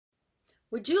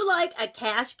Would you like a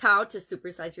cash cow to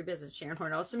supersize your business? Sharon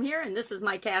Horn-Ostrom here, and this is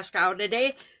my cash cow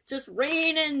today. Just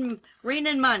raining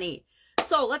money.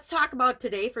 So let's talk about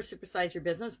today for Supersize Your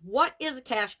Business. What is a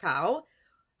cash cow?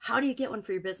 How do you get one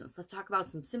for your business? Let's talk about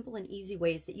some simple and easy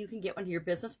ways that you can get one to your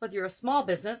business, whether you're a small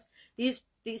business. These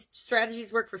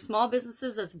strategies work for small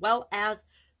businesses as well as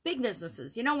big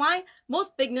businesses. You know why?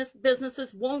 Most big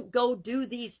businesses won't go do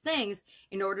these things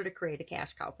in order to create a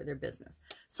cash cow for their business.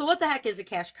 So what the heck is a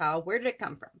cash cow? Where did it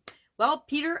come from? Well,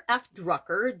 Peter F.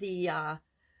 Drucker, the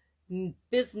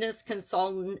business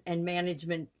consultant and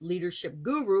management leadership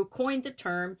guru, coined the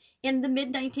term in the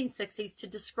mid-1960s to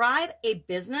describe a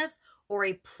business or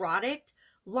a product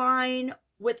line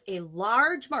with a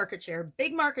large market share,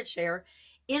 big market share,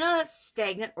 in a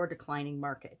stagnant or declining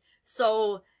market.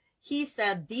 So he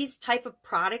said these type of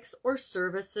products or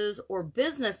services or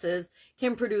businesses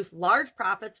can produce large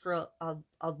profits for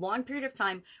a long period of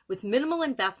time with minimal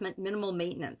investment, minimal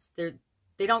maintenance.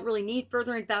 They don't really need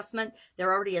further investment.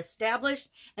 They're already established,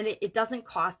 and it doesn't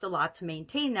cost a lot to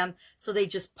maintain them. So they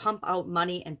just pump out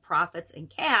money and profits and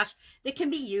cash that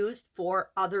can be used for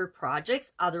other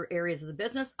projects, other areas of the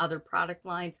business, other product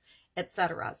lines,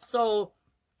 etc. So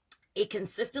a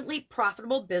consistently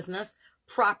profitable business,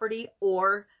 property,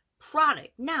 or product.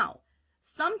 Now,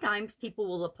 sometimes people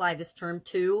will apply this term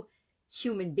to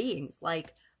human beings,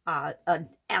 like an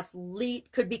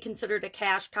athlete could be considered a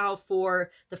cash cow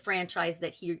for the franchise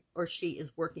that he or she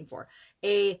is working for.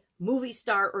 A movie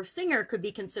star or singer could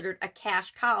be considered a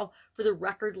cash cow for the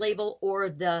record label or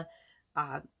the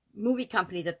movie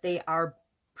company that they are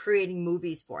creating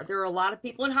movies for. There are a lot of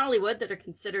people in Hollywood that are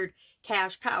considered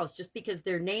cash cows just because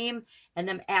their name and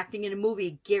them acting in a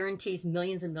movie guarantees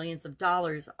millions and millions of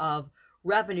dollars of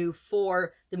revenue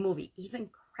for the movie. Even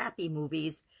crappy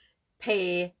movies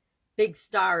pay big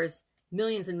stars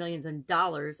millions and millions of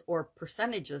dollars or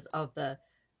percentages of the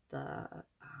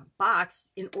box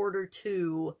in order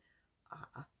to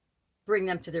bring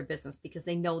them to their business because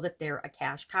they know that they're a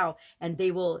cash cow and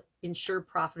they will ensure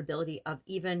profitability of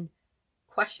even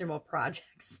questionable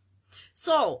projects.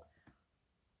 So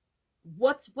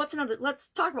what's another, let's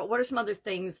talk about what are some other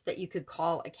things that you could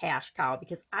call a cash cow,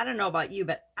 because I don't know about you,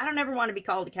 but I don't ever want to be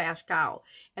called a cash cow.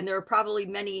 And there are probably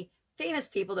many famous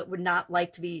people that would not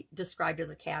like to be described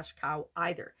as a cash cow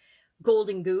either.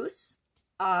 Golden goose,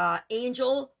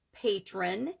 angel,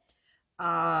 patron,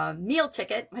 meal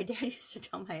ticket. My dad used to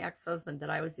tell my ex-husband that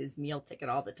I was his meal ticket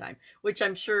all the time, which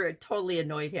I'm sure it totally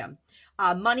annoyed him.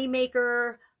 Money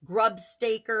maker, grub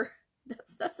staker.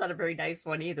 That's not a very nice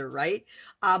one either, right?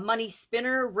 Money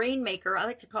spinner, rainmaker. I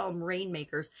like to call them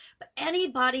rainmakers. But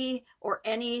anybody or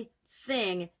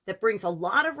anything that brings a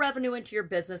lot of revenue into your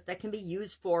business that can be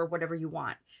used for whatever you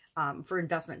want, for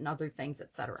investment and other things,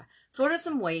 etc. So what are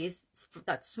some ways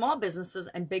that small businesses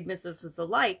and big businesses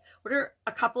alike, what are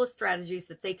a couple of strategies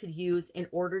that they could use in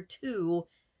order to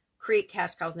create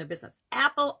cash cows in their business?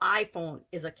 Apple iPhone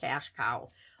is a cash cow.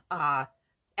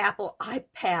 Apple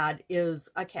iPad is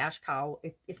a cash cow.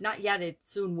 If not yet, it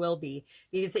soon will be,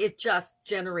 because it just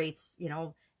generates,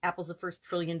 Apple's the first $1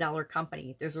 trillion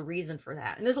company. There's a reason for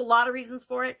that. And there's a lot of reasons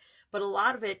for it, but a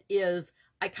lot of it is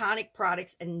iconic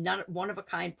products and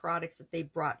one-of-a-kind products that they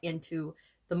brought into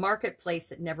the marketplace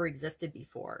that never existed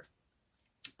before.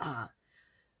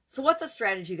 So what's a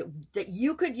strategy that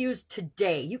you could use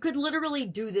today? You could literally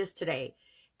do this today.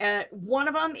 One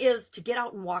of them is to get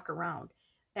out and walk around.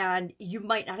 And you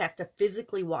might not have to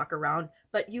physically walk around,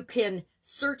 but you can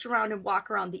search around and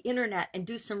walk around the internet and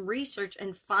do some research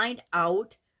and find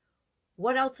out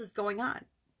what else is going on.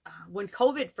 When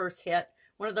COVID first hit,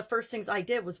 one of the first things I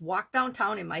did was walk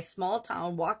downtown in my small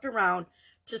town, walked around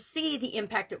to see the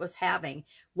impact it was having,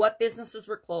 what businesses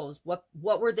were closed, what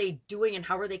were they doing, and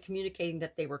how were they communicating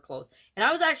that they were closed. And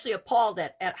I was actually appalled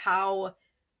at how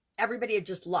everybody had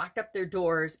just locked up their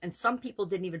doors, and some people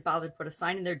didn't even bother to put a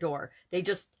sign in their door. They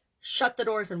just shut the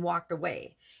doors and walked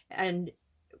away. And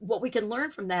what we can learn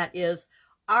from that is,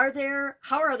 how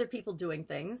are other people doing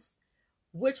things?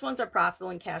 Which ones are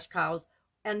profitable and cash cows?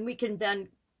 And we can then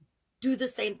do the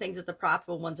same things that the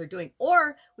profitable ones are doing.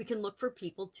 Or we can look for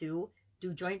people to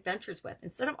do joint ventures with.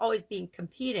 Instead of always being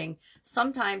competing,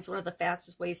 sometimes one of the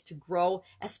fastest ways to grow,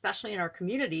 especially in our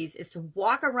communities, is to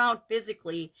walk around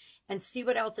physically and see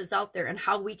what else is out there and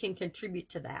how we can contribute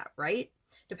to that, right?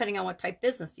 Depending on what type of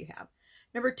business you have.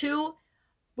 Number two,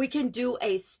 we can do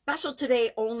a special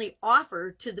today only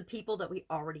offer to the people that we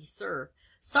already serve.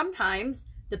 Sometimes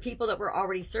the people that we're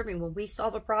already serving, when we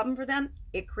solve a problem for them,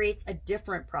 it creates a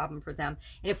different problem for them.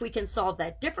 And if we can solve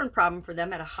that different problem for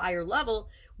them at a higher level,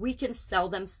 we can sell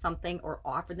them something or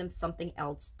offer them something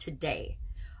else today.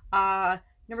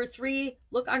 Number 3,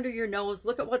 look under your nose.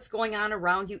 Look at what's going on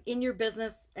around you in your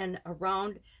business and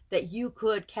around that you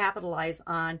could capitalize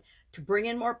on to bring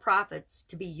in more profits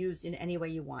to be used in any way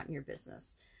you want in your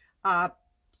business.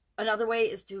 Another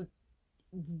way is to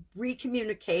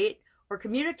recommunicate or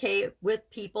communicate with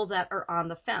people that are on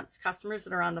the fence, customers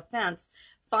that are on the fence.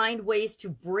 Find ways to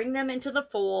bring them into the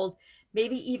fold,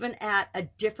 maybe even at a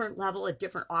different level, a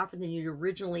different offer than you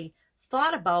originally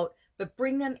thought about, but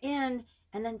bring them in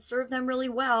and then serve them really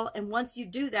well. And once you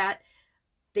do that,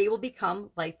 they will become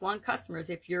lifelong customers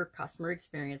if your customer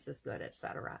experience is good,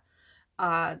 etc.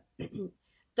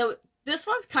 Though this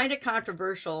one's kind of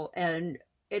controversial, and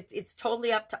it's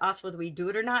totally up to us whether we do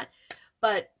it or not,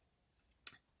 but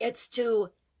it's to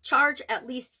charge at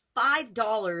least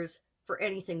 $5 for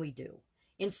anything we do.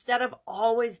 Instead of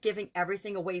always giving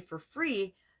everything away for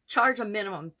free, charge a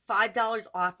minimum $5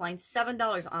 offline,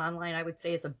 $7 online. I would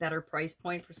say is a better price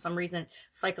point. For some reason,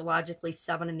 psychologically,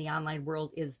 7 in the online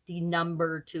world is the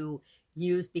number to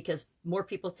use because more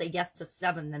people say yes to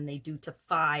 7 than they do to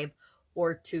 5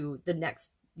 or to the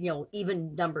next,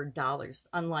 even numbered dollars.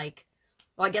 Unlike,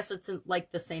 well, I guess it's like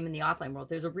the same in the offline world.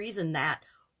 There's a reason that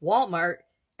Walmart,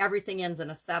 everything ends in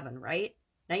a 7, right?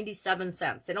 97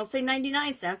 cents. They don't say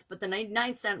 99 cents, but the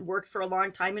 99 cent worked for a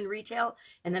long time in retail,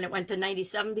 and then it went to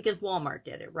 97 because Walmart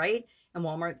did it, right? And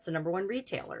Walmart's the #1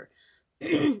 retailer.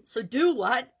 So do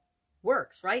what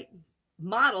works, right?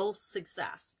 Model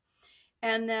success.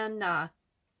 And then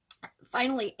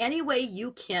finally, any way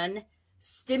you can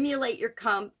stimulate your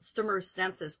customers'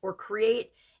 senses or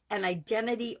create an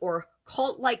identity or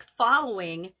cult-like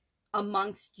following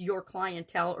amongst your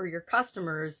clientele or your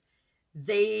customers,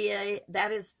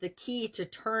 that is the key to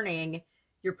turning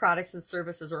your products and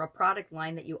services or a product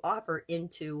line that you offer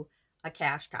into a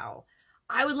cash cow.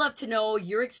 I would love to know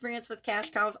your experience with cash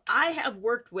cows. I have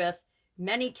worked with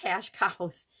many cash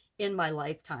cows in my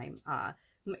lifetime,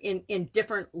 in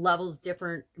different levels,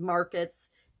 different markets,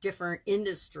 different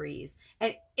industries.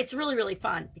 And it's really, really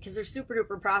fun because they're super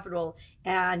duper profitable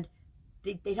and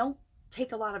they don't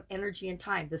take a lot of energy and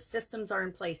time. The systems are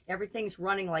in place. Everything's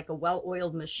running like a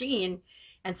well-oiled machine.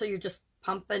 And so you're just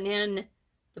pumping in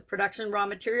the production raw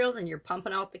materials and you're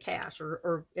pumping out the cash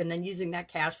and then using that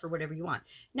cash for whatever you want.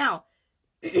 Now,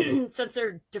 since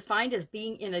they're defined as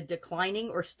being in a declining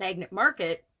or stagnant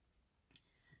market,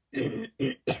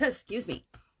 excuse me,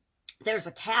 there's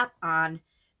a cap on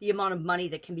the amount of money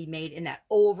that can be made in that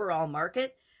overall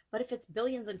market. But if it's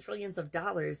billions and trillions of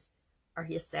dollars, are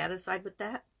you satisfied with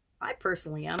that? I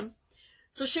personally am.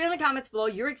 So share in the comments below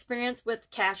your experience with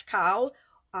cash cow,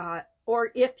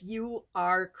 or if you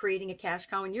are creating a cash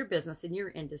cow in your business, in your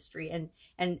industry,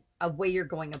 and a way you're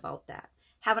going about that.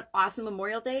 Have an awesome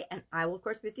Memorial Day, and I will, of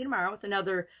course, be with you tomorrow with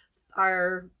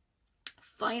our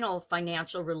final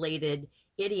financial related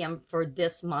idiom for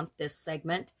this month, this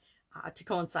segment, to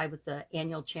coincide with the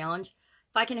annual challenge.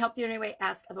 If I can help you in any way,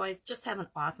 ask. Otherwise, just have an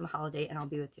awesome holiday, and I'll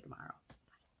be with you tomorrow.